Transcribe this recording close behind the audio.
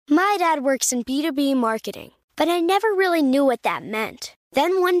My dad works in B2B marketing, but I never really knew what that meant.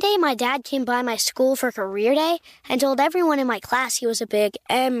 Then one day, my dad came by my school for career day and told everyone in my class he was a big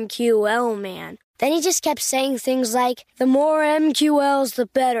MQL man. Then he just kept saying things like, the more MQLs, the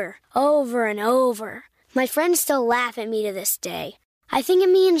better, over and over. My friends still laugh at me to this day. I think it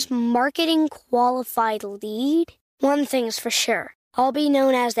means Marketing Qualified Lead. One thing's for sure, I'll be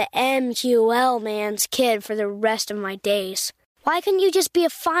known as the MQL man's kid for the rest of my days. Why couldn't you just be a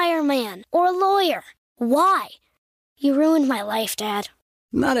fireman or a lawyer? Why? You ruined my life, Dad.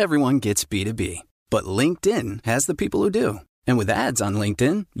 Not everyone gets B2B, but LinkedIn has the people who do. And with ads on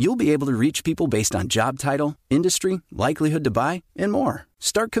LinkedIn, you'll be able to reach people based on job title, industry, likelihood to buy, and more.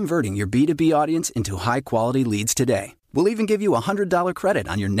 Start converting your B2B audience into high-quality leads today. We'll even give you a $100 credit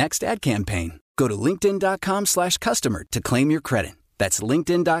on your next ad campaign. Go to linkedin.com/customer to claim your credit. That's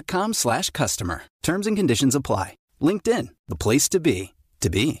linkedin.com/customer. Terms and conditions apply. LinkedIn, the place to be, to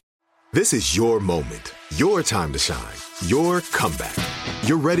be. This is your moment, your time to shine, your comeback.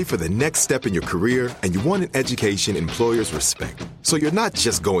 You're ready for the next step in your career, and you want an education employers respect. So you're not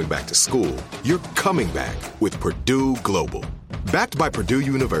just going back to school, you're coming back with Purdue Global. Backed by Purdue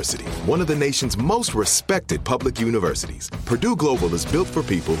University, one of the nation's most respected public universities, Purdue Global is built for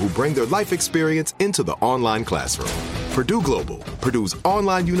people who bring their life experience into the online classroom. Purdue Global, Purdue's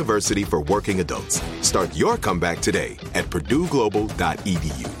online university for working adults. Start your comeback today at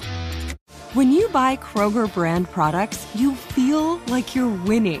purdueglobal.edu. When you buy Kroger brand products, you feel like you're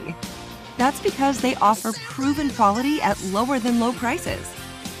winning. That's because they offer proven quality at lower than low prices.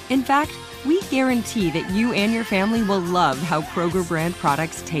 In fact, we guarantee that you and your family will love how Kroger brand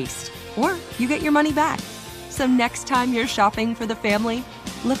products taste, or you get your money back. So next time you're shopping for the family,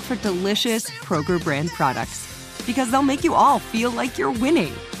 look for delicious Kroger brand products, because they'll make you all feel like you're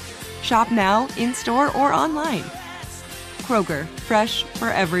winning. Shop now, in-store, or online. Kroger, fresh for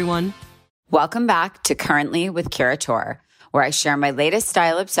everyone. Welcome back to Currently with Curator, where I share my latest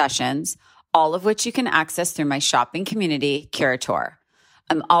style obsessions, all of which you can access through my shopping community, Curator.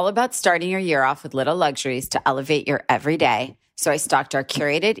 I'm all about starting your year off with little luxuries to elevate your everyday. So I stocked our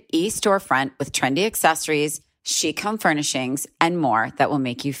curated e-storefront with trendy accessories, chic home furnishings, and more that will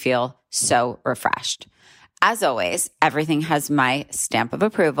make you feel so refreshed. As always, everything has my stamp of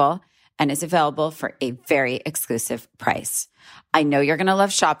approval and is available for a very exclusive price. I know you're going to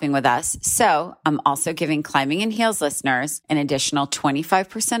love shopping with us, so I'm also giving Climbing in Heels listeners an additional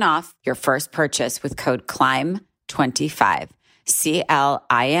 25% off your first purchase with code CLIMB25,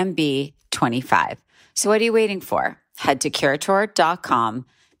 CLIMB 25. So what are you waiting for? Head to Curator.com,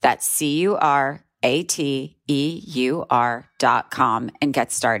 that's CURATEUR.com, and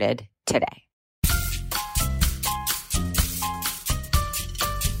get started today.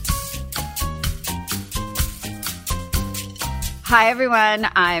 Hi, everyone.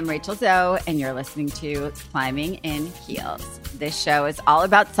 I'm Rachel Zoe, and you're listening to Climbing in Heels. This show is all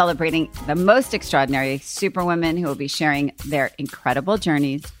about celebrating the most extraordinary superwomen who will be sharing their incredible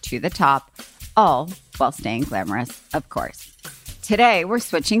journeys to the top, all while staying glamorous, of course. Today, we're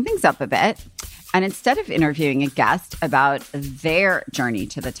switching things up a bit, and instead of interviewing a guest about their journey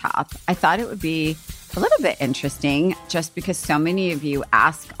to the top, I thought it would be a little bit interesting just because so many of you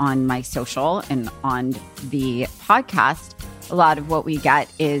ask on my social and on the podcast. A lot of what we get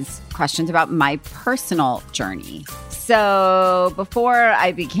is questions about my personal journey. So before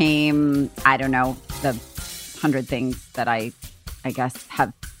I became, the 100 things that I guess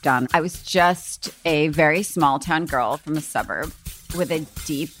have done, I was just a very small town girl from a suburb with a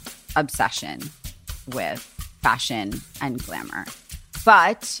deep obsession with fashion and glamour.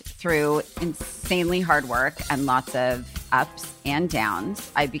 But through insanely hard work and lots of ups and downs,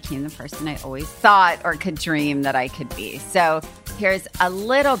 I became the person I always thought or could dream that I could be. So here's a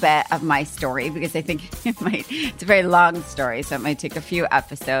little bit of my story, because I think it's a very long story, so it might take a few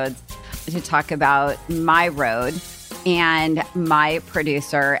episodes to talk about my road and my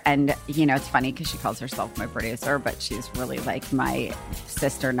producer. And, it's funny because she calls herself my producer, but she's really like my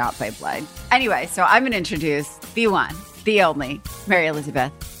sister, not by blood. Anyway, so I'm going to introduce the one, the only, Mary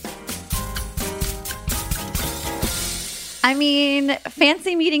Elizabeth. I mean,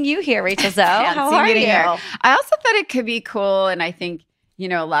 fancy meeting you here, Rachel Zoe. How are you? Here. I also thought it could be cool. And I think,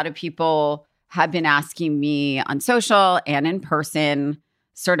 a lot of people have been asking me on social and in person,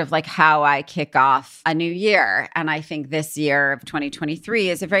 sort of like how I kick off a new year. And I think this year of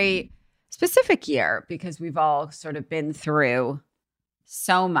 2023 is a very specific year because we've all sort of been through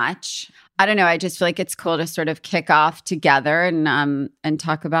so much. I don't know. I just feel like it's cool to sort of kick off together and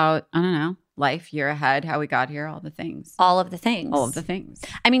talk about, life, year ahead, how we got here, all the things. All of the things. All of the things.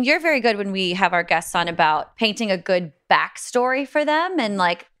 I mean, you're very good when we have our guests on about painting a good backstory for them and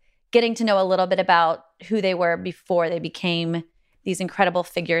like getting to know a little bit about who they were before they became these incredible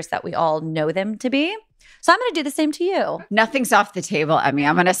figures that we all know them to be. So I'm going to do the same to you. Nothing's off the table, Emmy.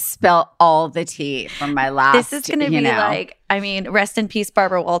 I'm going to spill all the tea from my last. This is going to be like, I mean, rest in peace,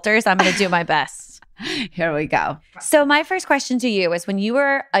 Barbara Walters. I'm going to do my best. Here we go. So my first question to you is, when you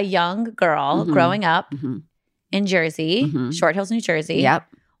were a young girl growing up in Jersey, Short Hills, New Jersey, Yep.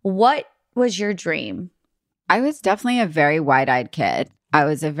 what was your dream? I was definitely a very wide-eyed kid.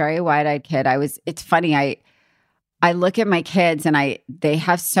 It's funny. I look at my kids and they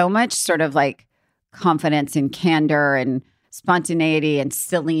have so much sort of like confidence and candor and spontaneity and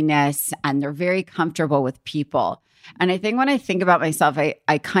silliness, and they're very comfortable with people. And I think when I think about myself,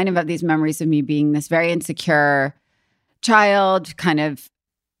 I kind of have these memories of me being this very insecure child, kind of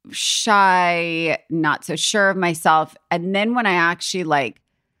shy, not so sure of myself. And then when I actually like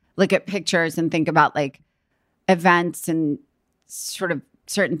look at pictures and think about like events and sort of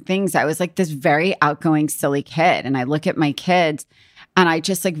certain things, I was like this very outgoing, silly kid. And I look at my kids and I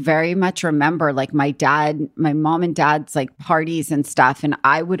just like very much remember like my mom and dad's like parties and stuff. And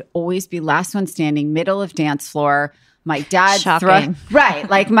I would always be last one standing, middle of dance floor. My dad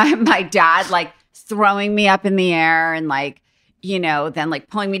like my dad like throwing me up in the air and like, you know, then like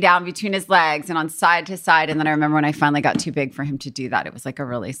pulling me down between his legs and on side to side. And then I remember when I finally got too big for him to do that, it was like a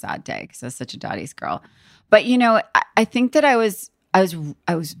really sad day because I was such a daddy's girl. But, you know, I think that I was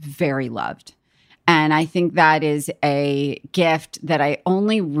very loved. And I think that is a gift that I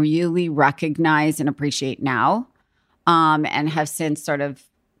only really recognize and appreciate now, and have since sort of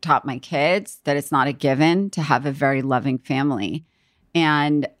taught my kids that it's not a given to have a very loving family.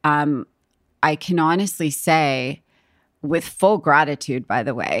 And I can honestly say, with full gratitude, by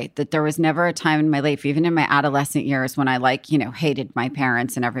the way, that there was never a time in my life, even in my adolescent years, when I like, you know, hated my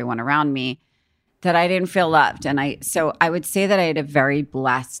parents and everyone around me, that I didn't feel loved. And so I would say that I had a very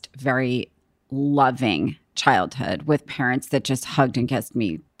blessed, very loving childhood with parents that just hugged and kissed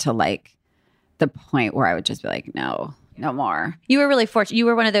me to like the point where I would just be like, no more. You were really fortunate. You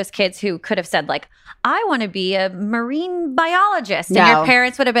were one of those kids who could have said like, I want to be a marine biologist. And your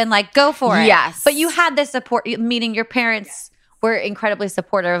parents would have been like, go for it. Yes. But you had this support, meaning your parents were incredibly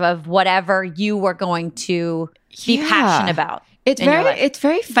supportive of whatever you were going to be passionate about. It's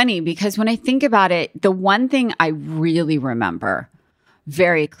very funny because when I think about it, the one thing I really remember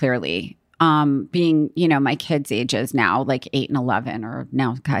very clearly, being, you know, my kids' ages now, like 8 and 11, or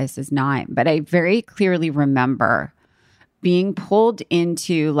now Caius is 9, but I very clearly remember being pulled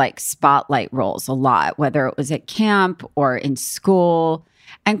into like spotlight roles a lot, whether it was at camp or in school.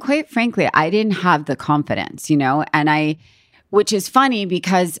 And quite frankly, I didn't have the confidence, you know, which is funny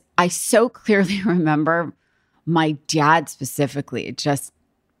because I so clearly remember my dad specifically just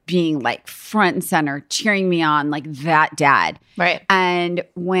being like front and center, cheering me on, like that dad. Right. And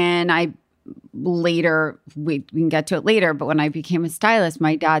when I later, we can get to it later, but when I became a stylist,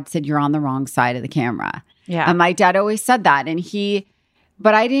 my dad said, you're on the wrong side of the camera. Yeah. And my dad always said that.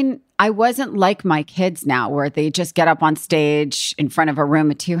 But I wasn't like my kids now where they just get up on stage in front of a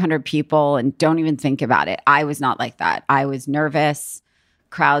room of 200 people and don't even think about it. I was not like that. I was nervous.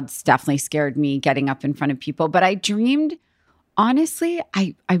 Crowds definitely scared me getting up in front of people. But I dreamed, honestly,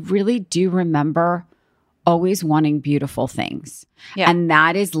 I really do remember always wanting beautiful things. Yeah. And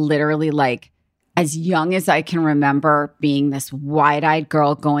that is literally like, as young as I can remember being this wide-eyed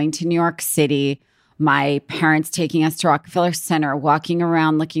girl going to New York City, my parents taking us to Rockefeller Center, walking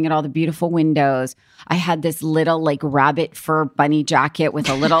around, looking at all the beautiful windows. I had this little like rabbit fur bunny jacket with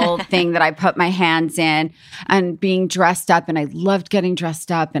a little thing that I put my hands in and being dressed up. And I loved getting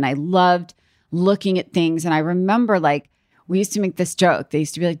dressed up and I loved looking at things. And I remember like, we used to make this joke. They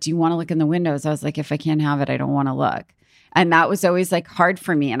used to be like, do you want to look in the windows? I was like, if I can't have it, I don't want to look. And that was always like hard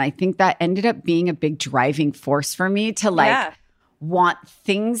for me. And I think that ended up being a big driving force for me to like want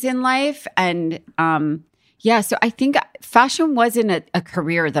things in life. And so I think fashion wasn't a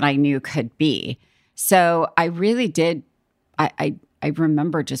career that I knew could be. So I really did, I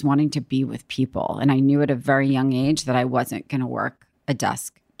remember just wanting to be with people. And I knew at a very young age that I wasn't going to work a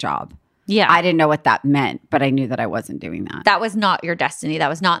desk job. Yeah. I didn't know what that meant, but I knew that I wasn't doing that. That was not your destiny. That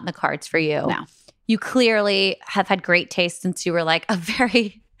was not in the cards for you. No. You clearly have had great taste since you were like a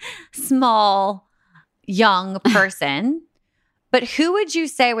very small, young person. But who would you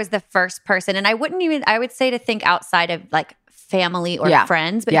say was the first person? And I would say to think outside of like family or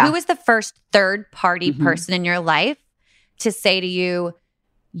friends, but who was the first third party person in your life to say to you,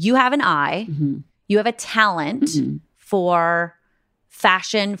 you have an eye, you have a talent for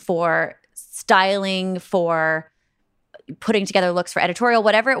fashion, for styling, for putting together looks for editorial,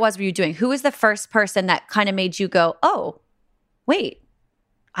 whatever it was were you doing? Who was the first person that kind of made you go, oh, wait,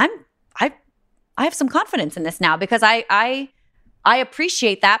 I'm I have some confidence in this now because I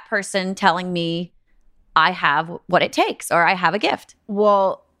appreciate that person telling me I have what it takes or I have a gift.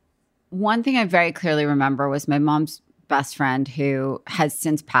 Well, one thing I very clearly remember was my mom's best friend who has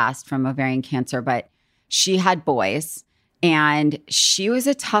since passed from ovarian cancer, but she had boys and she was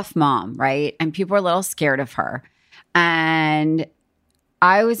a tough mom, right? And people were a little scared of her. And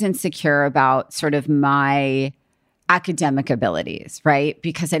I was insecure about sort of my academic abilities, right?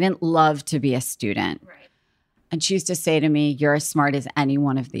 Because I didn't love to be a student. Right. And she used to say to me, "You're as smart as any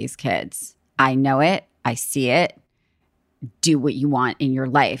one of these kids. I know it. I see it. Do what you want in your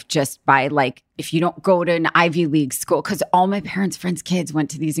life just by like, if you don't go to an Ivy League school," because all my parents' friends' kids went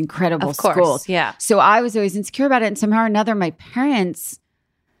to these incredible schools. Yeah. So I was always insecure about it. And somehow or another, my parents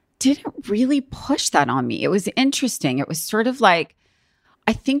didn't really push that on me. It was interesting. It was sort of like,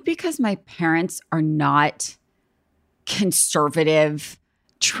 I think because my parents are not conservative,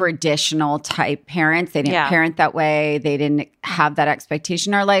 traditional type parents. They didn't parent that way. They didn't have that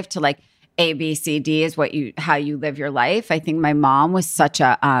expectation in our life to like A, B, C, D is how you live your life. I think my mom was such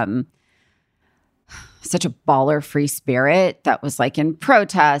a baller free spirit that was like in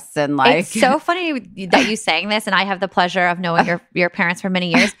protests and like. It's so funny that you saying this, and I have the pleasure of knowing your parents for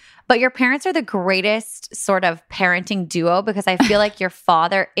many years. But your parents are the greatest sort of parenting duo because I feel like your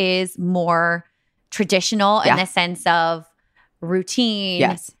father is more traditional in the sense of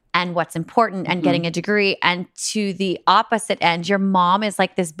routine and what's important and getting a degree. And to the opposite end, your mom is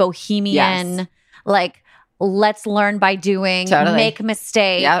like this bohemian, like, let's learn by doing, make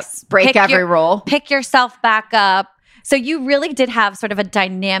mistakes, break every rule, pick yourself back up. So you really did have sort of a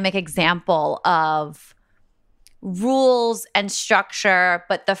dynamic example of rules and structure,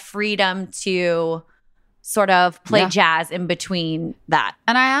 but the freedom to sort of play jazz in between that.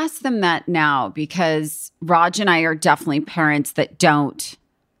 And I ask them that now because Raj and I are definitely parents that don't.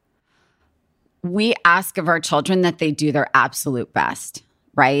 We ask of our children that they do their absolute best,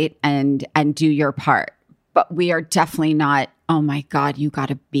 right? And do your part. But we are definitely not, oh my God, you got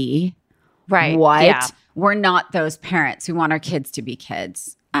to be. Right. What? Yeah. We're not those parents. We want our kids to be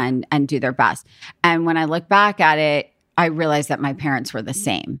kids and do their best. And when I look back at it, I realized that my parents were the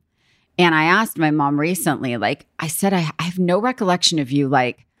same. And I asked my mom recently, like, I said, I have no recollection of you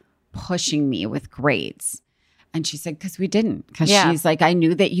like pushing me with grades. And she said, because we didn't. Because she's like, I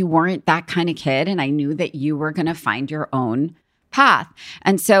knew that you weren't that kind of kid. And I knew that you were going to find your own path.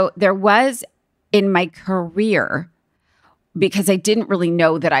 And so there was in my career, because I didn't really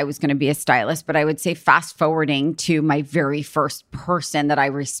know that I was going to be a stylist, but I would say fast forwarding to my very first person that I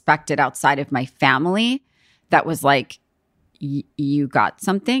respected outside of my family, that was like, you got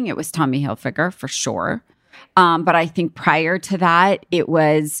something. It was Tommy Hilfiger for sure. But I think prior to that, it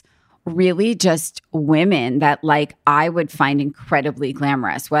was really just women that like I would find incredibly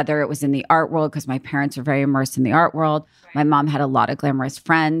glamorous, whether it was in the art world, because my parents are very immersed in the art world. Right. My mom had a lot of glamorous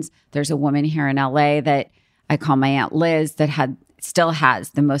friends. There's a woman here in LA that I call my Aunt Liz that still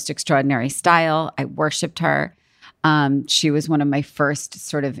has the most extraordinary style. I worshiped her. She was one of my first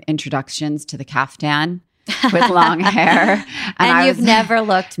sort of introductions to the caftan with long hair. And you've never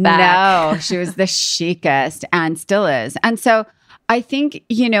looked back. No, she was the chicest and still is. And so I think,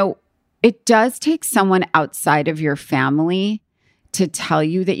 it does take someone outside of your family to tell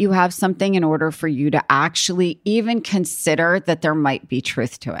you that you have something in order for you to actually even consider that there might be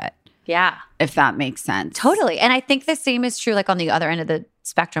truth to it. Yeah. If that makes sense. Totally. And I think the same is true like on the other end of the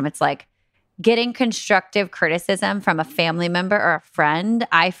spectrum. It's like getting constructive criticism from a family member or a friend,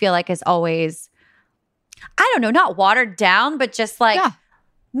 I feel like is always, I don't know, not watered down, but just like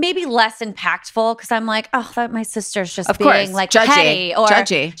maybe less impactful because I'm like, oh, that my sister's just being like petty or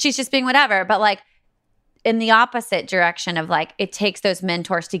she's just being whatever. But like in the opposite direction of like, it takes those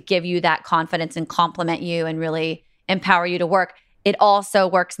mentors to give you that confidence and compliment you and really empower you to work. It also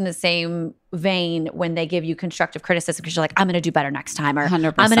works in the same vein when they give you constructive criticism because you're like, I'm going to do better next time, or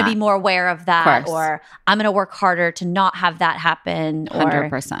 100%. I'm going to be more aware of that, or I'm going to work harder to not have that happen. Or,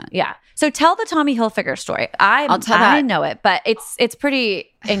 100%. Yeah. So tell the Tommy Hilfiger story. I didn't know it, but it's pretty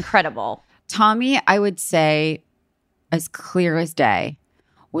incredible. Tommy, I would say, as clear as day,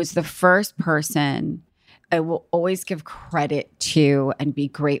 was the first person I will always give credit to and be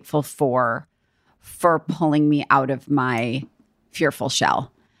grateful for pulling me out of my fearful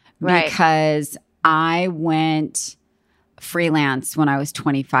shell. Right. Because I went freelance when I was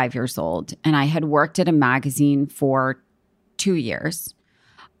 25 years old, and I had worked at a magazine for 2 years.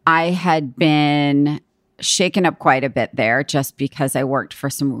 I had been shaken up quite a bit there just because I worked for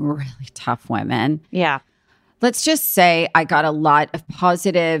some really tough women. Yeah. Let's just say I got a lot of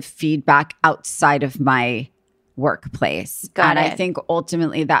positive feedback outside of my workplace. Got it. I think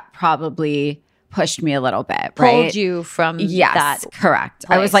ultimately that probably pushed me a little bit, right? Pulled you from yes, that. Correct.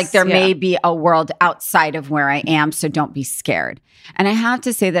 I was place, like, there yeah. may be a world outside of where I am, so don't be scared. And I have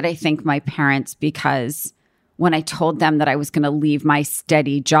to say that I thank my parents, because when I told them that I was going to leave my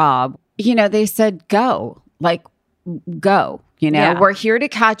steady job, you know, they said, go, like, go, you know, Yeah. we're here to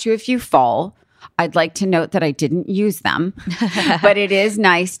catch you if you fall. I'd like to note that I didn't use them, but it is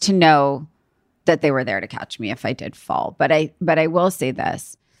nice to know that they were there to catch me if I did fall. But I will say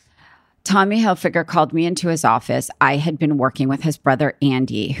this. Tommy Hilfiger called me into his office. I had been working with his brother,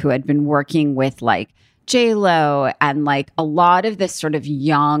 Andy, who had been working with like J-Lo and like a lot of this sort of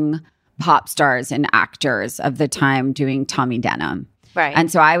young pop stars and actors of the time doing Tommy Denim. Right.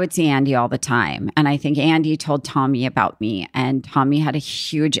 And so I would see Andy all the time. And I think Andy told Tommy about me, and Tommy had a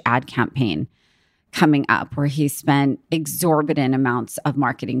huge ad campaign coming up where he spent exorbitant amounts of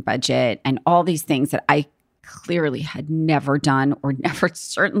marketing budget and all these things that I clearly had never done, or never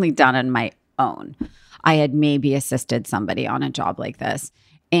certainly done on my own. I had maybe assisted somebody on a job like this.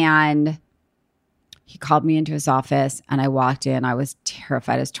 And he called me into his office, and I walked in. I was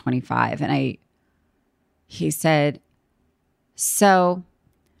terrified. I was 25. And he said, so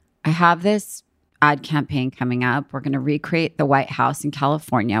I have this ad campaign coming up. We're going to recreate the White House in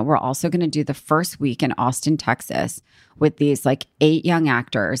California. We're also going to do the first week in Austin, Texas, with these like 8 young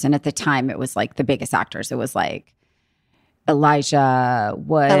actors. And at the time, it was like the biggest actors. It was like Elijah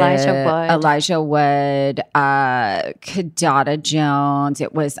Wood, Kadada Jones.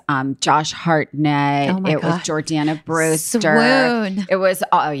 It was Josh Hartnett. Oh my it was God. Jordana Brewster. Swoon. It was,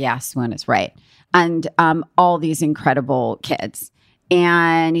 Swoon is right. And all these incredible kids.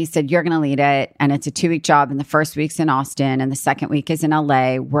 And he said, you're going to lead it. And it's a 2-week job. And the first week's in Austin. And the second week is in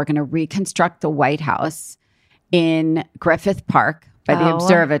LA. We're going to reconstruct the White House in Griffith Park by the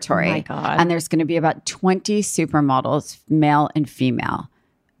observatory. Oh my God. And there's going to be about 20 supermodels, male and female.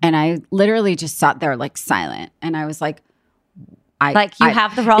 And I literally just sat there like silent. And I was like, you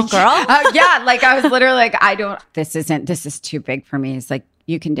have the wrong girl? yeah. Like I was literally like, this is too big for me. It's like,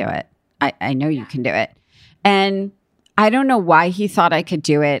 you can do it. I know you can do it. And I don't know why he thought I could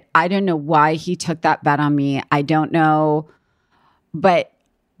do it. I don't know why he took that bet on me. I don't know. But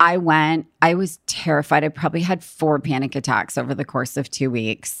I went. I was terrified. I probably had 4 panic attacks over the course of 2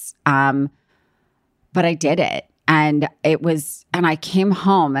 weeks. But I did it. And I came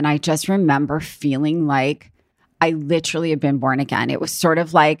home, and I just remember feeling like I literally had been born again. It was sort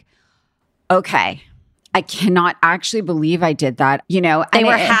of like, okay, I cannot actually believe I did that. You know, They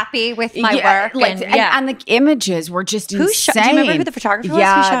were happy with my work. And the images were just Who insane. shot? Do you remember who the photographer was? Who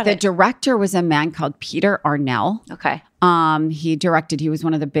Yeah, shot the it? director was a man called Peter Arnell. Okay. He was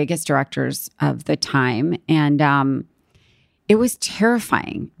one of the biggest directors of the time. And it was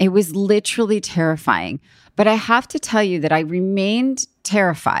terrifying. It was literally terrifying. But I have to tell you that I remained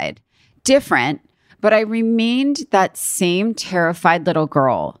terrified, different, but I remained that same terrified little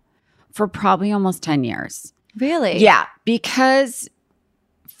girl for probably almost 10 years. Really? Yeah, because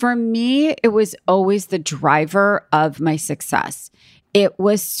for me, it was always the driver of my success. It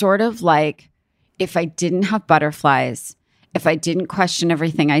was sort of like, if I didn't have butterflies, if I didn't question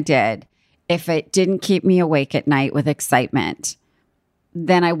everything I did, if it didn't keep me awake at night with excitement,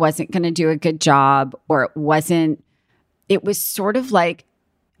 then I wasn't going to do a good job, or it was sort of like,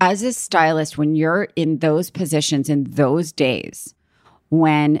 as a stylist, when you're in those positions in those days,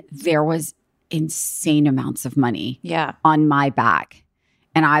 when there was insane amounts of money on my back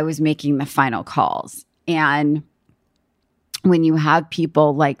and I was making the final calls. And when you have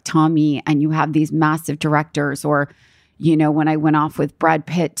people like Tommy and you have these massive directors, or, you know, when I went off with Brad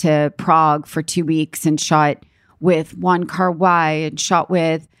Pitt to Prague for 2 weeks and shot with Wong Kar-wai and shot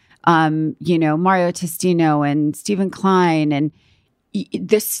with, Mario Testino and Stephen Klein, and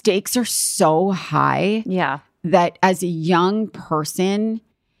the stakes are so high. Yeah. That as a young person,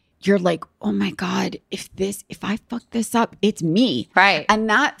 you're like, oh my God, if I fuck this up, it's me. Right. And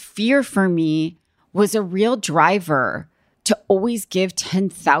that fear for me was a real driver to always give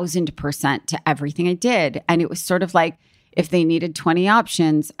 10,000% to everything I did. And it was sort of like, if they needed 20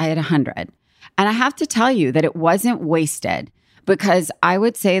 options, I had 100. And I have to tell you that it wasn't wasted, because I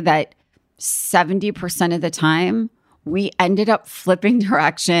would say that 70% of the time, we ended up flipping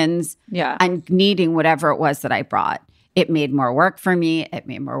directions and needing whatever it was that I brought. It made more work for me. It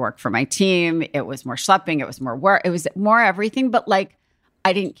made more work for my team. It was more schlepping. It was more work. It was more everything, but like,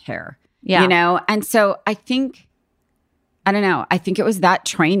 I didn't care, you know? And so I think it was that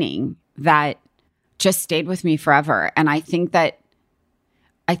training that just stayed with me forever. And I think that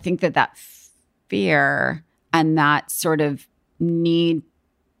fear and that sort of need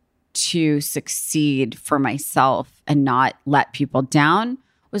to succeed for myself and not let people down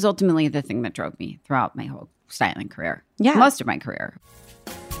was ultimately the thing that drove me throughout my whole styling career. Yeah. Most of my career.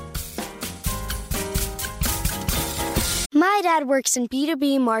 My dad works in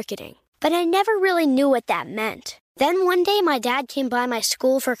B2B marketing, but I never really knew what that meant. Then one day my dad came by my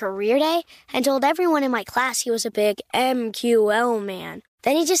school for career day and told everyone in my class he was a big MQL man.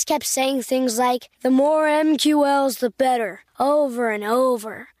 Then he just kept saying things like, the more MQLs, the better, over and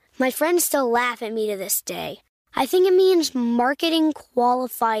over. My friends still laugh at me to this day. I think it means marketing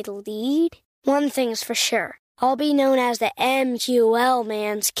qualified lead. One thing's for sure, I'll be known as the MQL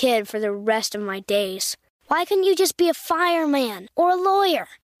man's kid for the rest of my days. Why couldn't you just be a fireman or a lawyer?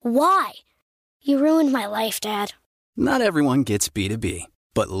 Why? You ruined my life, Dad. Not everyone gets B2B,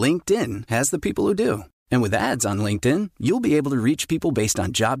 but LinkedIn has the people who do. And with ads on LinkedIn, you'll be able to reach people based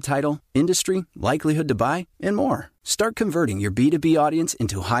on job title, industry, likelihood to buy, and more. Start converting your B2B audience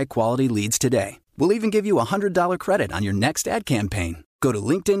into high-quality leads today. We'll even give you a $100 credit on your next ad campaign. Go to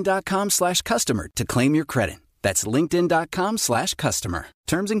linkedin.com/customer to claim your credit. That's linkedin.com/customer.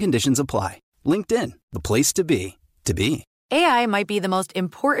 Terms and conditions apply. LinkedIn, the place to be, to be. AI might be the most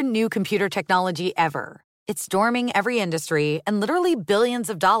important new computer technology ever. It's storming every industry, and literally billions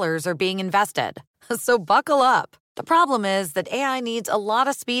of dollars are being invested. So buckle up. The problem is that AI needs a lot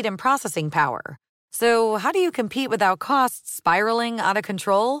of speed and processing power. So how do you compete without costs spiraling out of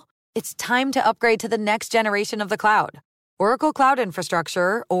control? It's time to upgrade to the next generation of the cloud. Oracle Cloud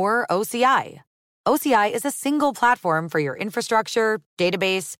Infrastructure, or OCI. OCI is a single platform for your infrastructure,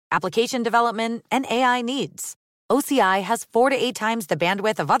 database, application development, and AI needs. OCI has 4 to 8 times the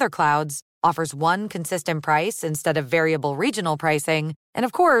bandwidth of other clouds, offers one consistent price instead of variable regional pricing, and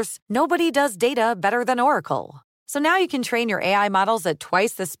of course, nobody does data better than Oracle. So now you can train your AI models at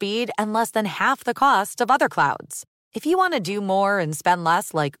twice the speed and less than half the cost of other clouds. If you want to do more and spend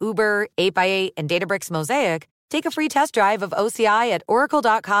less like Uber, 8x8, and Databricks Mosaic, take a free test drive of OCI at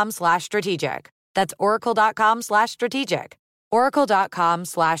oracle.com/strategic. That's oracle.com/strategic.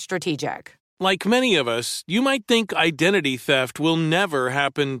 Oracle.com/strategic. Like many of us, you might think identity theft will never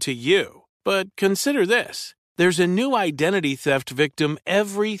happen to you. But consider this. There's a new identity theft victim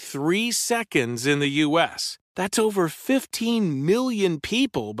every 3 seconds in the U.S. That's over 15 million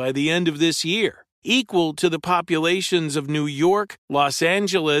people by the end of this year, equal to the populations of New York, Los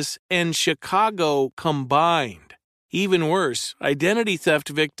Angeles, and Chicago combined. Even worse, identity theft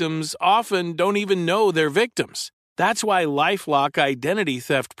victims often don't even know they're victims. That's why LifeLock Identity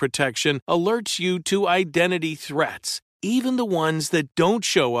Theft Protection alerts you to identity threats, even the ones that don't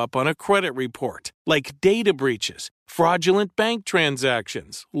show up on a credit report, like data breaches, fraudulent bank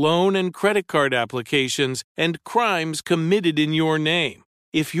transactions, loan and credit card applications, and crimes committed in your name.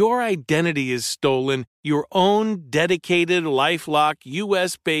 If your identity is stolen, your own dedicated LifeLock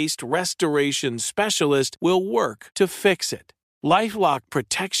U.S.-based restoration specialist will work to fix it. LifeLock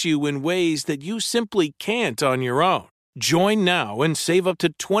protects you in ways that you simply can't on your own. Join now and save up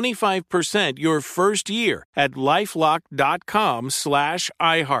to 25% your first year at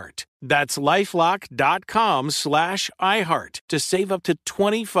LifeLock.com/iHeart. That's LifeLock.com/iHeart to save up to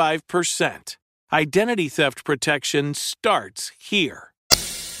 25%. Identity theft protection starts here.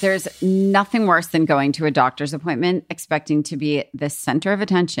 There's nothing worse than going to a doctor's appointment expecting to be the center of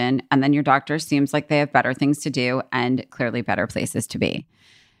attention, and then your doctor seems like they have better things to do and clearly better places to be.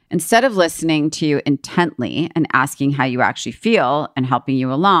 Instead of listening to you intently and asking how you actually feel and helping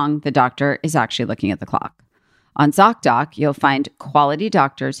you along, the doctor is actually looking at the clock. On ZocDoc, you'll find quality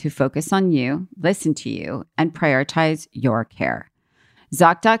doctors who focus on you, listen to you, and prioritize your care.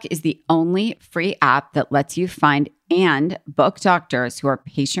 ZocDoc is the only free app that lets you find and book doctors who are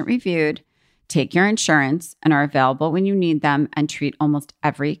patient-reviewed, take your insurance, and are available when you need them and treat almost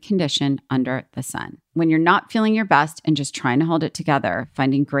every condition under the sun. When you're not feeling your best and just trying to hold it together,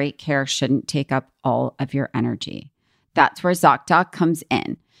 finding great care shouldn't take up all of your energy. That's where ZocDoc comes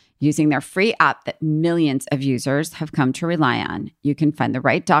in. Using their free app that millions of users have come to rely on, you can find the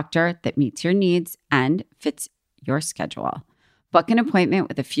right doctor that meets your needs and fits your schedule. Book an appointment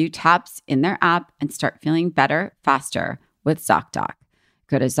with a few taps in their app and start feeling better faster with ZocDoc.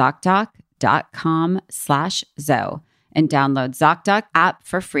 Go to ZocDoc.com/Zoe and download ZocDoc app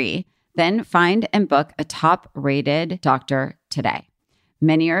for free. Then find and book a top-rated doctor today.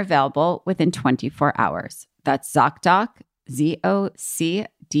 Many are available within 24 hours. That's ZocDoc,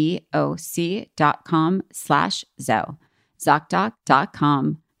 ZocDoc.com/Zoe.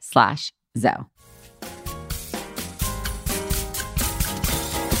 ZocDoc.com/Zoe.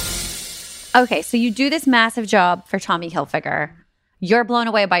 Okay, so you do this massive job for Tommy Hilfiger. You're blown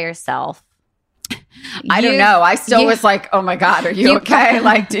away by yourself. I don't know. I still was like, oh my God, are you okay?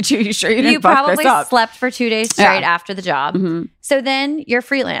 Like, you sure you didn't fuck this up? Slept for 2 days straight after the job. Mm-hmm. So then you're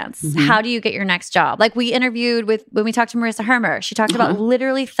freelance. Mm-hmm. How do you get your next job? Like when we talked to Marissa Hermer, she talked about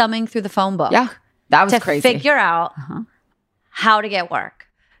literally thumbing through the phone book. Yeah, that was to crazy. Figure out how to get work.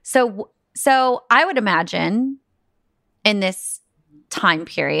 So I would imagine in this time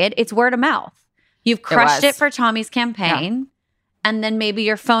period, it's word of mouth. You've crushed it for Tommy's campaign, and then maybe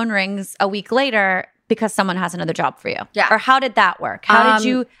your phone rings a week later because someone has another job for you. Yeah. Or how did that work? How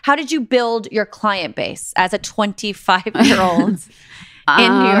did you build your client base as a 25-year-old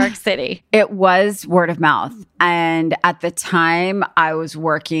in New York City? It was word of mouth. And at the time, I was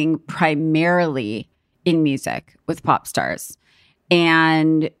working primarily in music with pop stars.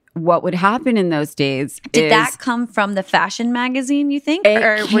 And what would happen in those days Did that come from the fashion magazine, you think?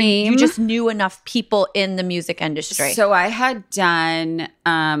 Or you just knew enough people in the music industry? So I had done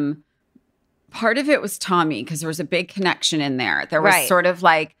part of it was Tommy, because there was a big connection in there. There was sort of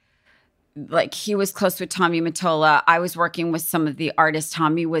like he was close with Tommy Mottola. I was working with some of the artists.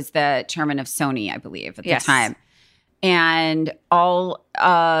 Tommy was the chairman of Sony, I believe, at the time. And all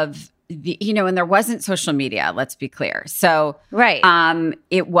of and there wasn't social media, let's be clear. So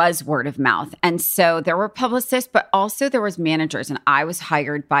it was word of mouth. And so there were publicists, but also there was managers. And I was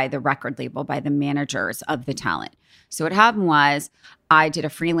hired by the record label, by the managers of the talent. So what happened was I did a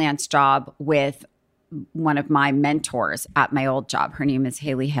freelance job with one of my mentors at my old job. Her name is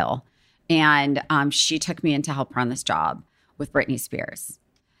Haley Hill. And she took me in to help her on this job with Britney Spears.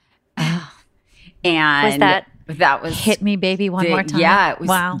 And that was Hit Me Baby One More Time. Yeah, it was.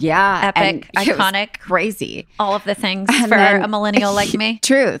 Wow. Yeah. Epic, iconic. Crazy. All of the things for a millennial like me.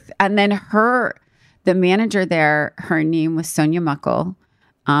 Truth. And then the manager there, her name was Sonia Muckle.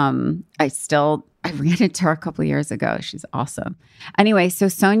 I ran into her a couple of years ago. She's awesome. Anyway, so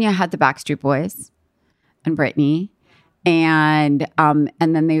Sonia had the Backstreet Boys and Britney. And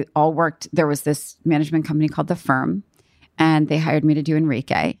then they all worked. There was this management company called The Firm, and they hired me to do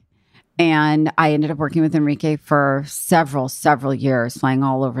Enrique. And I ended up working with Enrique for several years, flying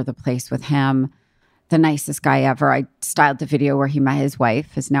all over the place with him. The nicest guy ever. I styled the video where he met his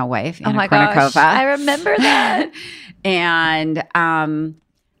now wife, Anna Kournikova. I remember that. And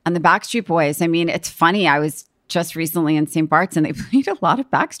the Backstreet Boys, I mean, it's funny. I was just recently in St. Bart's, and they played a lot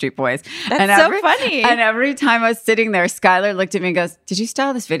of Backstreet Boys. That's so funny. And every time I was sitting there, Skylar looked at me and goes, "Did you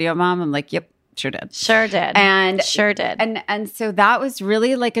style this video, Mom?" I'm like, "Yep. Sure did." And so that was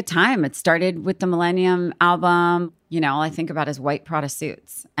really like a time. It started with the Millennium album. All I think about is white Prada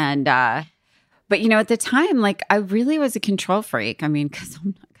suits. And but at the time, like I really was a control freak. I mean, because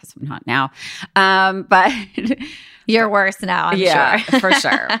I'm not now. But you're worse now, I'm sure. For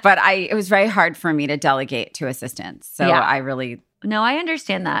sure. But it was very hard for me to delegate to assistants. So No, I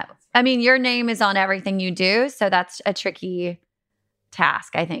understand that. I mean, your name is on everything you do, so that's a tricky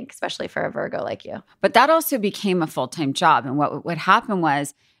task, I think, especially for a Virgo like you. But that also became a full-time job. And what happened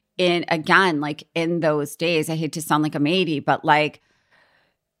was, in those days, I hate to sound like a matey, but like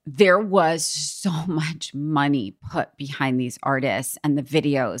there was so much money put behind these artists and the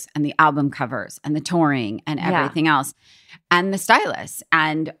videos and the album covers and the touring and everything else, and the stylists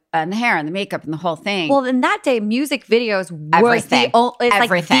and the hair and the makeup and the whole thing. Well, in that day, music videos was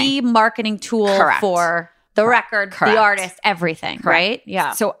like the marketing tool for the record, the artist, everything, right?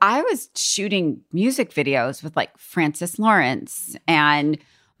 Yeah. So I was shooting music videos with like Francis Lawrence and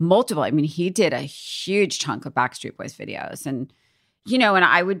multiple. I mean, he did a huge chunk of Backstreet Boys videos, and and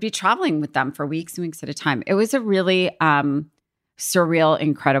I would be traveling with them for weeks and weeks at a time. It was a really surreal,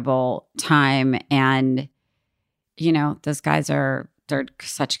 incredible time, and those guys they're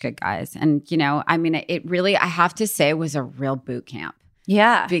such good guys, and I mean, it really, I have to say, was a real boot camp.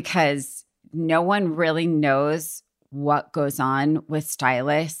 Yeah, because no one really knows what goes on with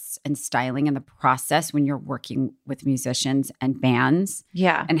stylists and styling in the process when you're working with musicians and bands.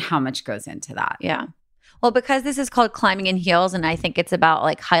 Yeah. And how much goes into that. Yeah. Well, because this is called Climbing in Heels, and I think it's about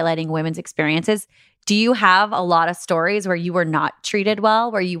like highlighting women's experiences, do you have a lot of stories where you were not treated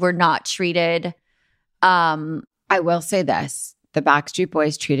well, where you were not treated? I will say this. The Backstreet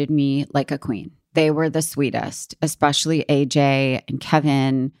Boys treated me like a queen. They were the sweetest, especially AJ and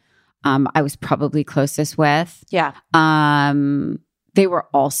Kevin. I was probably closest with. Yeah. They were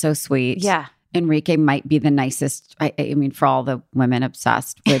all so sweet. Yeah. Enrique might be the nicest. I mean, for all the women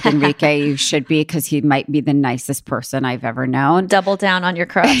obsessed with Enrique, you should be, because he might be the nicest person I've ever known. Double down on your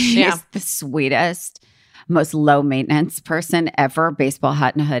crush. Yeah. He's the sweetest, most low maintenance person ever. Baseball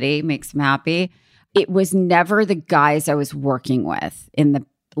hat and a hoodie makes him happy. It was never the guys I was working with in the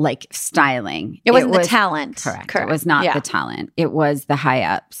like styling. It wasn't the talent. Correct. It was not the talent. It was the high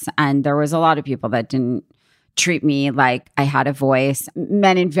ups. And there was a lot of people that didn't treat me like I had a voice.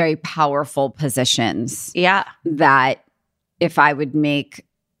 Men in very powerful positions. Yeah. That if I would make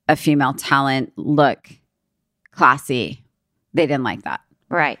a female talent look classy, they didn't like that.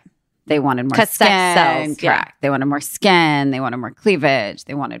 Right. They wanted more skin. Sex sells. Correct. Yeah. They wanted more skin. They wanted more cleavage.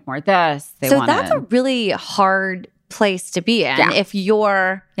 They wanted more this. That's a really hard place to be in. Yeah. If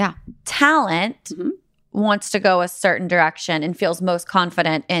your talent wants to go a certain direction and feels most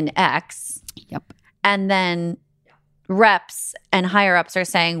confident in X. Yep. And then reps and higher ups are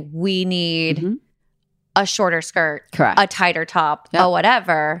saying, we need a shorter skirt, Correct. a tighter top, a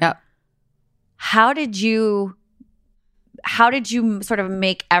whatever. Yep. How did you sort of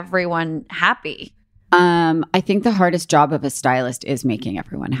make everyone happy? I think the hardest job of a stylist is making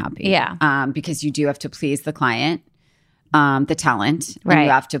everyone happy. Yeah. Because you do have to please the client, the talent, Right. and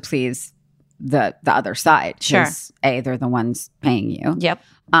you have to please the other side. Sure. 'Cause A, they're the ones paying you. Yep.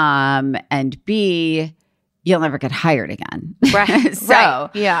 And B, you'll never get hired again. Right. So, right.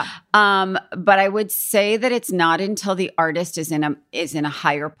 Yeah. but I would say that it's not until the artist is in a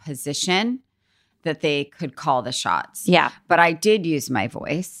higher position that they could call the shots. Yeah. But I did use my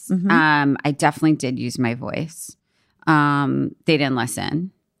voice. I definitely did use my voice. They didn't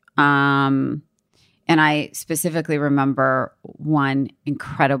listen. And I specifically remember one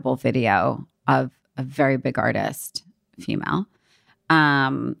incredible video of a very big artist, female.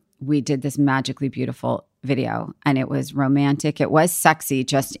 We did this magically beautiful video, and it was romantic. It was sexy,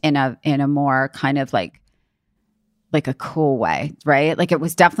 just in a more kind of like a cool way, right? Like it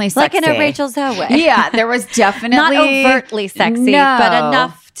was definitely sexy. Like in a Rachel Zoe way. Yeah, there was definitely not overtly sexy, but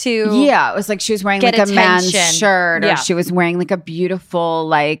enough to it was like she was wearing get like a man's attention. shirt, or Yeah. she was wearing like a beautiful,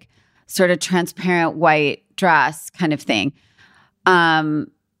 like sort of transparent white dress kind of thing.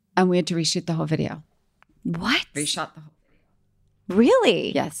 And we had to reshoot the whole video. What? Reshot the whole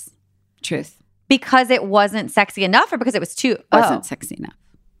Really? Yes. Truth. Because it wasn't sexy enough, or because it was too Wasn't sexy enough.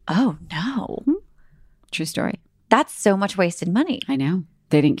 Oh no. True story. That's so much wasted money. I know.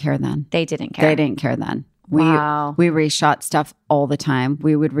 They didn't care then. They didn't care. They didn't care then. Wow. We reshot stuff all the time.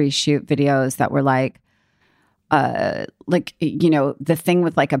 We would reshoot videos that were like, the thing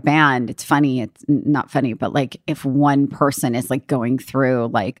with like a band, it's funny. It's not funny, but like if one person is like going through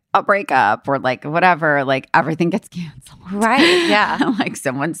like a breakup or like whatever, like everything gets canceled. Right. Yeah. Like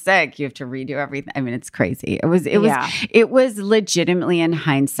someone's sick, you have to redo everything. I mean, it's crazy. It was legitimately, in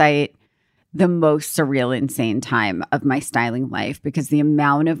hindsight, the most surreal, insane time of my styling life, because the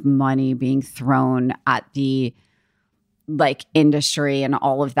amount of money being thrown at the like industry and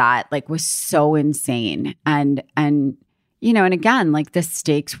all of that like was so insane. And again, like the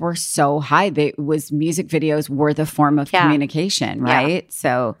stakes were so high. Music videos were the form of communication, right? Yeah.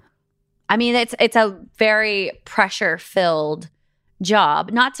 So I mean, it's a very pressure-filled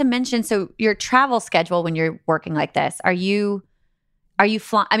job. Not to mention, so your travel schedule when you're working like this, are you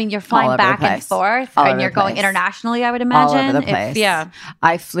flying? I mean, you're flying back and forth, and you're going internationally, I would imagine. All over the place.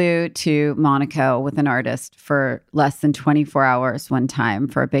 I flew to Monaco with an artist for less than 24 hours one time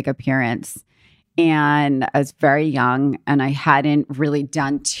for a big appearance. And I was very young, and I hadn't really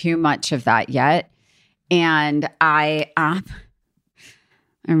done too much of that yet. And I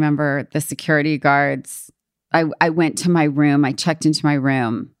remember the security guards. I went to my room. I checked into my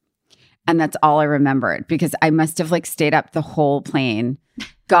room. And that's all I remembered, because I must have like stayed up the whole plane.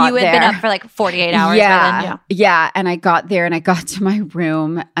 You had been up for like 48 hours. Yeah. And I got there and I got to my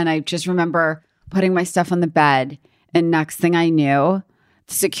room, and I just remember putting my stuff on the bed. And next thing I knew,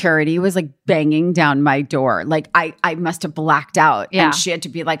 security was like banging down my door. Like I must have blacked out. Yeah. And she had to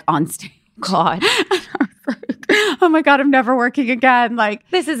be like on stage. God. Oh my God, I'm never working again. Like,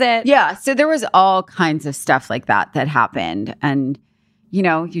 this is it. Yeah. So there was all kinds of stuff like that happened. And,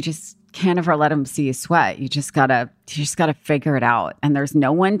 you just can't ever let them see you sweat. You just gotta figure it out. And there's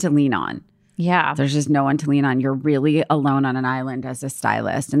no one to lean on. Yeah. There's just no one to lean on. You're really alone on an island as a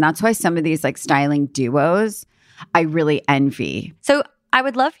stylist. And that's why some of these like styling duos, I really envy. So I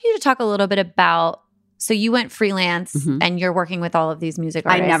would love for you to talk a little bit about, so you went freelance and you're working with all of these music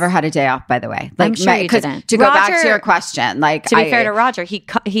artists. I never had a day off, by the way. Like, I'm sure you didn't. To go back to your question, like, to be fair to Roger,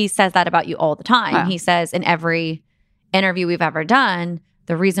 he says that about you all the time. He says in every interview we've ever done,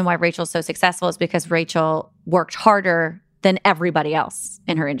 the reason why Rachel's so successful is because Rachel worked harder than everybody else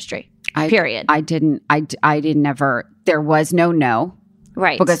in her industry. Period. I didn't ever, there was no.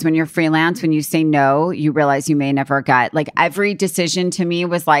 Right. Because when you're freelance, when you say no, you realize you may never get, like every decision to me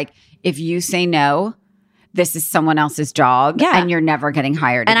was like, if you say no, this is someone else's job Yeah. and you're never getting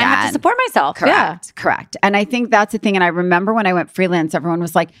hired And again. I have to support myself. Correct. And I think that's the thing. And I remember when I went freelance, everyone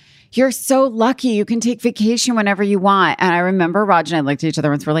was like, you're so lucky. You can take vacation whenever you want. And I remember Raj and I looked at each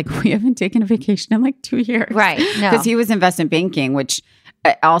other and we're like, we haven't taken a vacation in like 2 years. Right. No. Because he was investment banking, which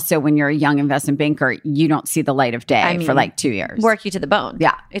also when you're a young investment banker, you don't see the light of day for like 2 years. Work you to the bone.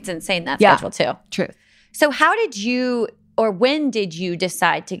 Yeah. It's insane, that schedule too. Truth. So how did you, or when did you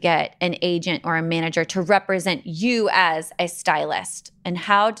decide to get an agent or a manager to represent you as a stylist? And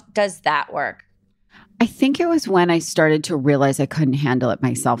how does that work? I think it was when I started to realize I couldn't handle it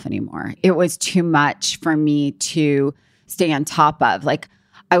myself anymore. It was too much for me to stay on top of. Like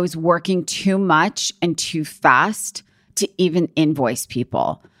I was working too much and too fast to even invoice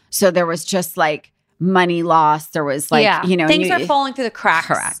people. So there was just like money loss. There was like, things are falling through the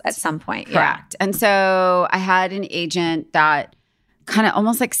cracks at some point. Correct. And so I had an agent that kind of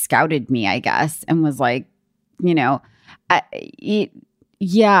almost like scouted me, I guess, and was like,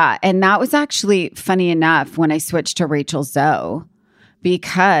 yeah. And that was actually funny enough when I switched to Rachel Zoe,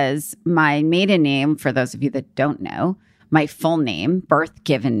 because my maiden name, for those of you that don't know, my full name, birth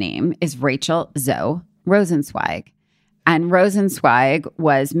given name, is Rachel Zoe Rosenzweig. And Rosenzweig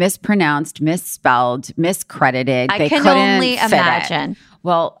was mispronounced, misspelled, miscredited. I can only imagine.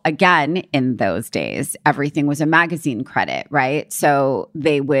 Well, again, in those days, everything was a magazine credit, right? So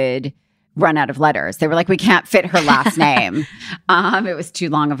they would run out of letters. They were like, we can't fit her last name. It was too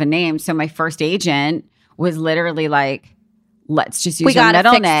long of a name. So my first agent was literally like, let's just use your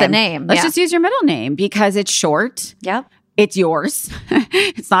middle name. The name. Let's just use your middle name because it's short. Yep. It's yours.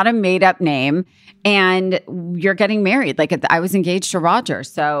 It's not a made up name. And you're getting married. Like I was engaged to Roger.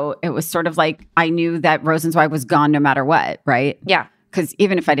 So it was sort of like I knew that Rosenzweig was gone no matter what, right? Yeah. Because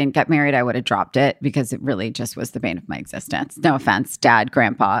even if I didn't get married, I would have dropped it because it really just was the bane of my existence. No offense, Dad,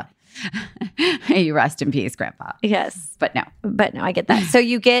 Grandpa. You rest in peace, Grandpa. Yes. But no, I get that. So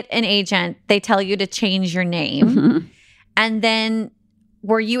you get an agent. They tell you to change your name. Mm-hmm. And then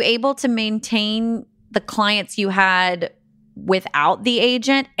were you able to maintain the clients you had without the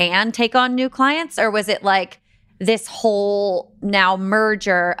agent and take on new clients? Or was it like this whole now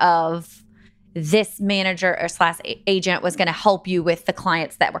merger of this manager or / agent was going to help you with the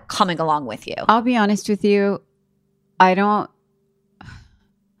clients that were coming along with you? I'll be honest with you. I don't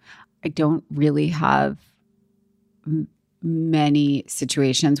really have many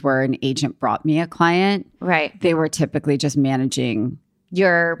situations where an agent brought me a client. Right. They were typically just managing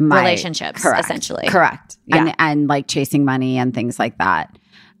your relationships, essentially. Correct. Yeah. And like chasing money and things like that.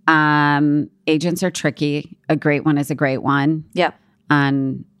 Agents are tricky. A great one is a great one. Yep.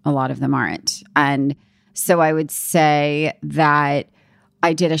 And a lot of them aren't. And so I would say that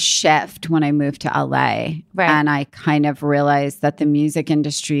I did a shift when I moved to LA. Right. And I kind of realized that the music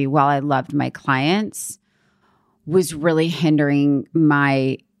industry, while I loved my clients, was really hindering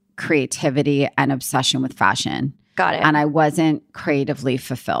my creativity and obsession with fashion. Got it. And I wasn't creatively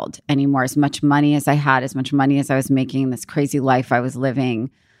fulfilled anymore. As much money as I had, as much money as I was making, this crazy life I was living.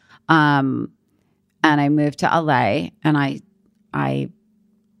 And I moved to LA, and I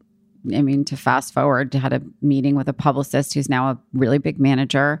mean, to fast forward, had a meeting with a publicist who's now a really big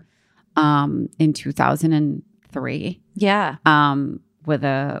manager in 2003. Yeah. With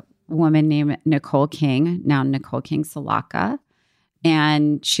a woman named Nicole King, now Nicole King Salaka.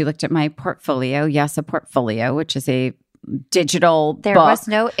 And she looked at my portfolio. Yes, a portfolio, which is a digital There book. was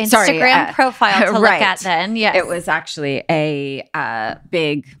no Instagram profile to look at then. Yes. It was actually a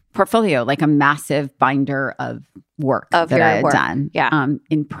big portfolio, like a massive binder of work that I had done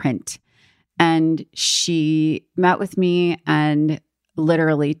in print. And she met with me, and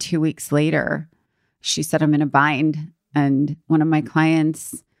literally 2 weeks later, she said, I'm in a bind. And one of my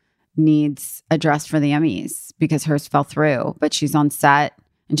clients needs a dress for the Emmys because hers fell through, but she's on set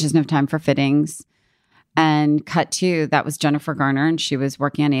and she doesn't have time for fittings. And cut to, that was Jennifer Garner, and she was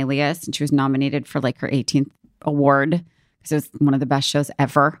working on Alias, and she was nominated for like her 18th award because it was one of the best shows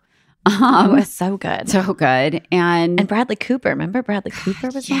ever. It was so good. So good. And Bradley Cooper. Remember Bradley Cooper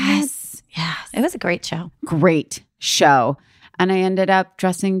was on it? Yes. It was a great show. Great show. And I ended up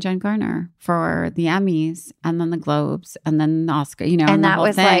dressing Jen Garner for the Emmys and then the Globes and then the Oscar, and that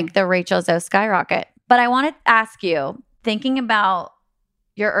was thing. like the Rachel Zoe skyrocket. But I want to ask you, thinking about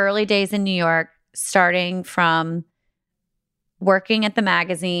your early days in New York, starting from working at the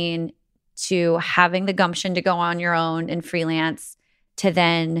magazine to having the gumption to go on your own and freelance to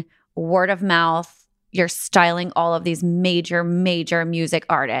then word of mouth, you're styling all of these major music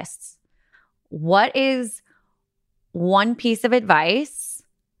artists. What is one piece of advice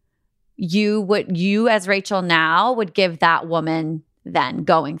you as Rachel now would give that woman then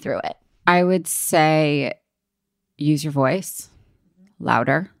going through it? I would say use your voice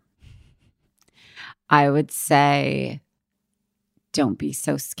louder. I would say don't be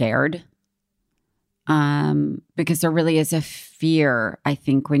so scared. Because there really is a fear, I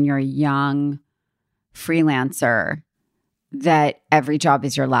think, when you're a young freelancer that every job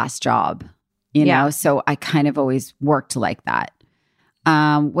is your last job, you know? So I kind of always worked like that,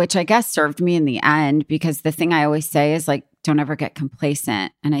 which I guess served me in the end, because the thing I always say is like, don't ever get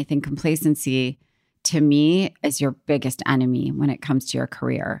complacent. And I think complacency to me is your biggest enemy when it comes to your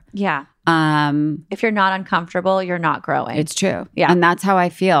career. Yeah. If you're not uncomfortable, you're not growing. It's true. Yeah. And that's how I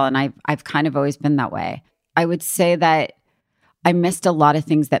feel. And I've kind of always been that way. I would say that I missed a lot of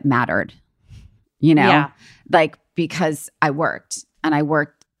things that mattered, you know, like because I worked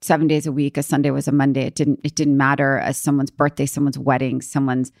 7 days a week. A Sunday was a Monday. It didn't matter as someone's birthday, someone's wedding,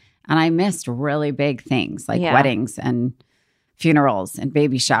 and I missed really big things like weddings and funerals and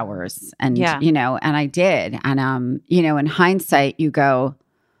baby showers and, you know, and I did. And, you know, in hindsight, you go,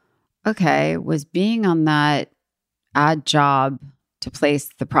 okay, was being on that odd job to place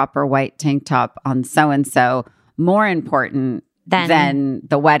the proper white tank top on so-and-so more important than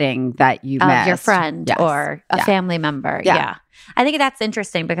the wedding that you missed? Your friend or a family member. Yeah. I think that's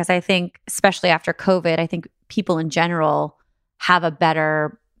interesting because I think, especially after COVID, I think people in general have a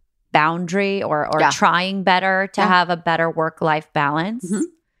better boundary or trying better to have a better work-life balance. Mm-hmm.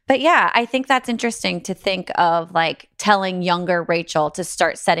 But yeah, I think that's interesting to think of, like telling younger Rachel to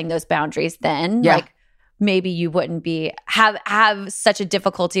start setting those boundaries then. Yeah. Like maybe you wouldn't be have such a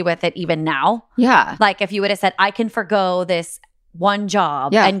difficulty with it even now. Yeah. Like if you would have said, I can forgo this one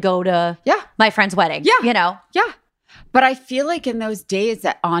job and go to my friend's wedding. Yeah. You know? Yeah. But I feel like in those days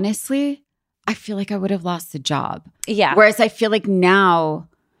that honestly, I feel like I would have lost the job. Yeah. Whereas I feel like now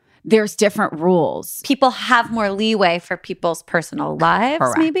there's different rules. People have more leeway for people's personal lives,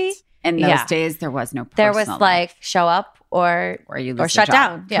 maybe. In those days, there was no personal life. There was like show up or shut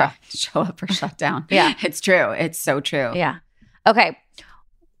down. Yeah. Show up or shut down. Yeah. It's true. It's so true. Yeah. Okay.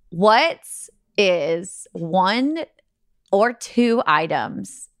 What is 1 or 2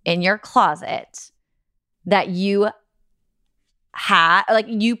 items in your closet that you had, like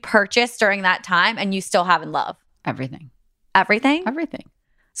you purchased during that time and you still have in love? Everything. Everything? Everything.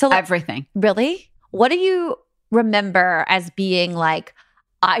 So like, everything. Really? What do you remember as being like,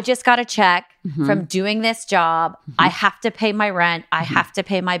 I just got a check from doing this job. I have to pay my rent. I have to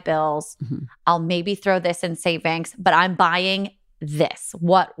pay my bills. I'll maybe throw this in savings, but I'm buying this.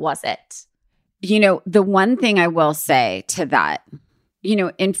 What was it? You know, the one thing I will say to that, you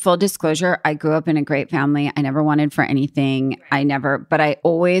know, in full disclosure, I grew up in a great family. I never wanted for anything. But I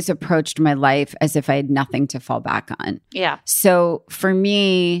always approached my life as if I had nothing to fall back on. Yeah. So for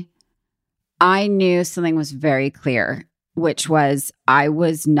me, I knew something was very clear, which was I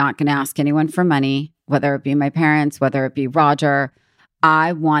was not going to ask anyone for money, whether it be my parents, whether it be Roger.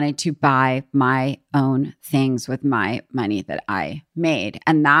 I wanted to buy my own things with my money that I made.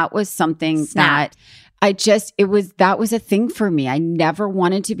 And that was something that that was a thing for me. I never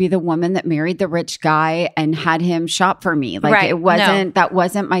wanted to be the woman that married the rich guy and had him shop for me. Like that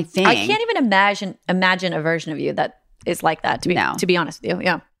wasn't my thing. I can't even imagine a version of you that is like that, to be honest with you.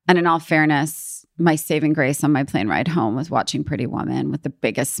 Yeah. And in all fairness, my saving grace on my plane ride home was watching Pretty Woman with the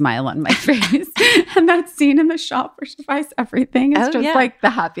biggest smile on my face. And that scene in the shop where she buys everything is like the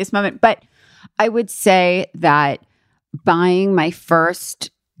happiest moment. But I would say that buying my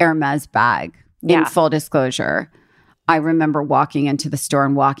first Hermes bag, in full disclosure, I remember walking into the store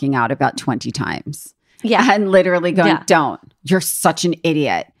and walking out about 20 times. Yeah. And literally going, don't. You're such an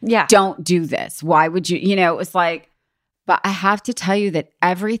idiot. Yeah. Don't do this. Why would you? You know, it was like, but I have to tell you that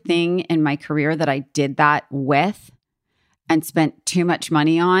everything in my career that I did that with and spent too much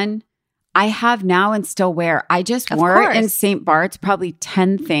money on, I have now and still wear. I just wore in St. Bart's probably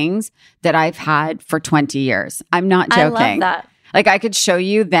 10 things that I've had for 20 years. I'm not joking. I love that. Like I could show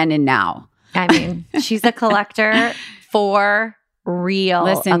you then and now. I mean, she's a collector for real.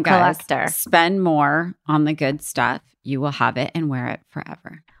 Listen, guys, spend more on the good stuff. You will have it and wear it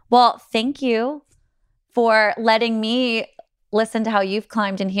forever. Well, thank you for letting me listen to how you've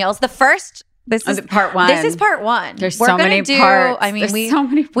climbed in heels. This is part 1. This is part 1. There's so many parts. I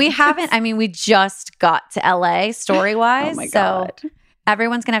mean, we haven't. I mean, we just got to LA story-wise. Oh my God. So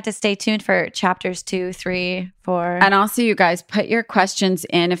everyone's going to have to stay tuned for chapters 2, 3, 4. And also, you guys, put your questions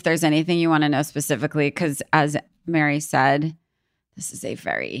in if there's anything you want to know specifically, because as Mary said, this is a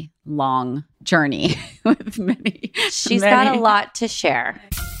very long journey with many. She's got a lot to share.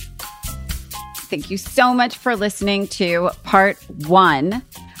 Thank you so much for listening to part 1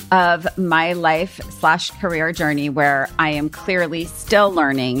 of my life/career journey, where I am clearly still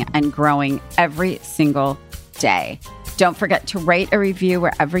learning and growing every single day. Don't forget to rate a review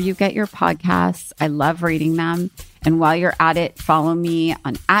wherever you get your podcasts. I love reading them. And while you're at it, follow me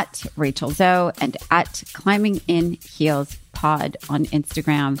on @RachelZoe and @ClimbingInHeelsPod on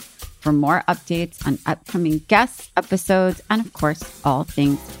Instagram for more updates on upcoming guests, episodes, and of course, all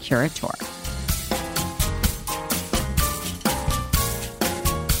things Curateur.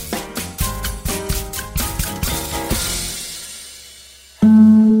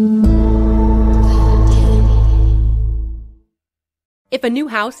 If a new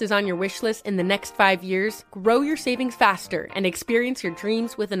house is on your wish list in the next 5 years, grow your savings faster and experience your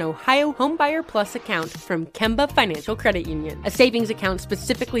dreams with an Ohio Homebuyer Plus account from Kemba Financial Credit Union. A savings account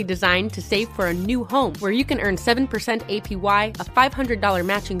specifically designed to save for a new home where you can earn 7% APY, a $500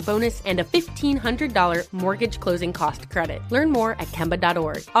 matching bonus, and a $1,500 mortgage closing cost credit. Learn more at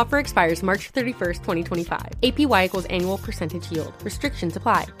Kemba.org. Offer expires March 31st, 2025. APY equals annual percentage yield. Restrictions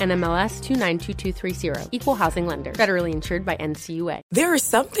apply. NMLS 292230. Equal housing lender. Federally insured by NCUA. There are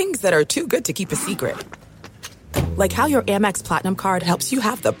some things that are too good to keep a secret. Like how your Amex Platinum card helps you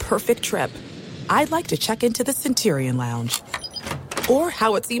have the perfect trip. I'd like to check into the Centurion Lounge. Or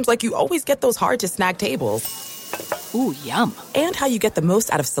how it seems like you always get those hard-to-snag tables. Ooh, yum. And how you get the most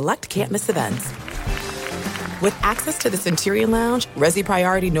out of select can't-miss events. With access to the Centurion Lounge, Resi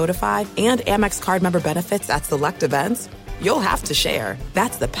Priority Notified, and Amex card member benefits at select events, you'll have to share.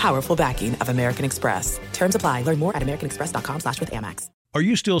 That's the powerful backing of American Express. Terms apply. Learn more at americanexpress.com/withAmex. Are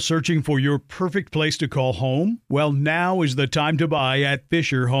you still searching for your perfect place to call home? Well, now is the time to buy at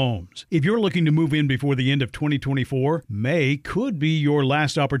Fisher Homes. If you're looking to move in before the end of 2024, May could be your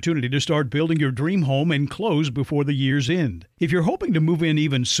last opportunity to start building your dream home and close before the year's end. If you're hoping to move in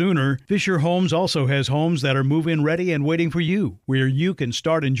even sooner, Fisher Homes also has homes that are move-in ready and waiting for you, where you can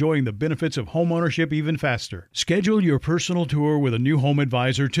start enjoying the benefits of homeownership even faster. Schedule your personal tour with a new home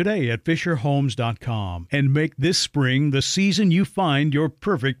advisor today at FisherHomes.com and make this spring the season you find your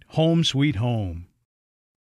perfect home sweet home.